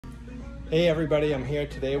Hey everybody, I'm here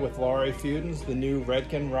today with Lori Fudens, the new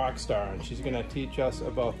Redken Rockstar, and she's going to teach us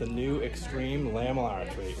about the new Extreme Lamellar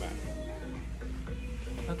treatment.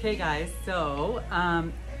 Okay guys, so a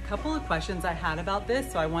couple of questions I had about this,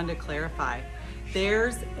 so I wanted to clarify.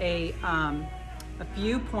 There's a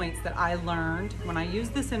few points that I learned when I use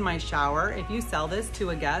this in my shower. If you sell this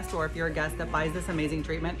to a guest, or if you're a guest that buys this amazing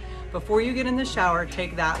treatment, before you get in the shower,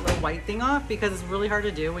 take that little white thing off, because it's really hard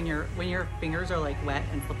to do when your fingers are like wet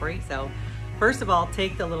and slippery. So first of all,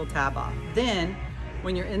 take the little tab off. Then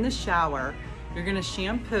when you're in the shower, you're gonna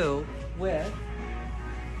shampoo with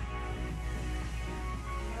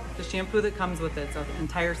the shampoo that comes with it, so the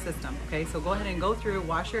entire system, okay? So go ahead and go through,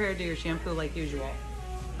 wash your hair, do your shampoo like usual.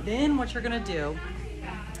 Then what you're gonna do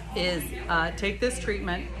is take this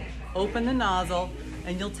treatment, open the nozzle,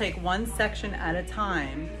 and you'll take one section at a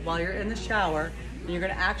time while you're in the shower, and you're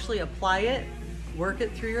gonna actually apply it, work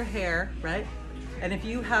it through your hair, right? And if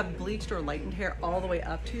you have bleached or lightened hair all the way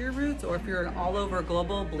up to your roots, or if you're an all over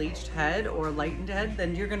global bleached head or lightened head,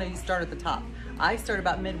 then you're gonna start at the top. I start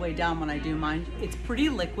about midway down when I do mine. It's pretty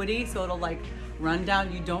liquidy, so it'll like run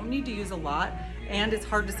down. You don't need to use a lot, and it's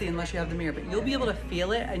hard to see unless you have the mirror, but you'll be able to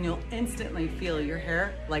feel it, and you'll instantly feel your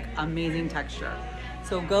hair like amazing texture.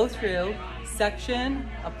 So go through, section,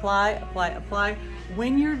 apply, apply, apply.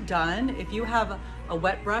 When you're done, if you have a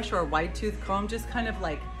wet brush or a wide tooth comb, just kind of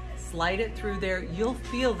like slide it through there. You'll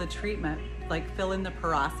feel the treatment like fill in the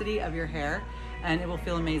porosity of your hair, and it will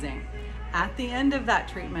feel amazing. At the end of that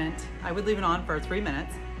treatment, I would leave it on for 3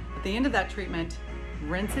 minutes. At the end of that treatment,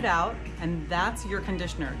 rinse it out, and that's your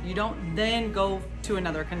conditioner. You don't then go to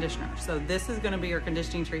another conditioner. So this is gonna be your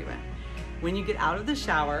conditioning treatment. When you get out of the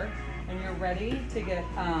shower and you're ready to get,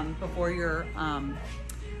 before you're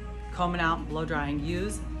combing out and blow drying,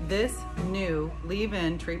 use this new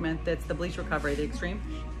leave-in treatment that's the bleach recovery, the Extreme,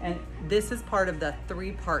 and this is part of the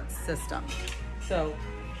 3-part system. So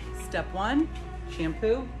step 1,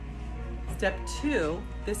 shampoo. Step 2,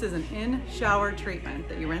 this is an in-shower treatment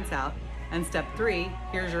that you rinse out. And step 3,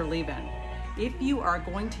 here's your leave-in. If you are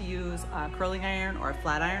going to use a curling iron or a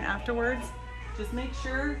flat iron afterwards, just make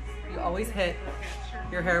sure you always hit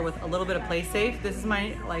your hair with a little bit of Play Safe. This is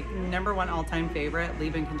my like #1 all-time favorite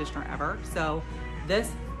leave-in conditioner ever. So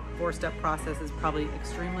this 4-step process is probably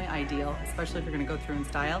extremely ideal, especially if you're gonna go through and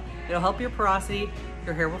style. It'll help your porosity,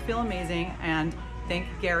 your hair will feel amazing, and thank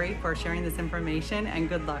Gary for sharing this information, and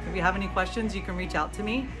good luck. If you have any questions, you can reach out to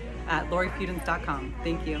me at lorifudens.com.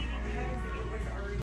 Thank you.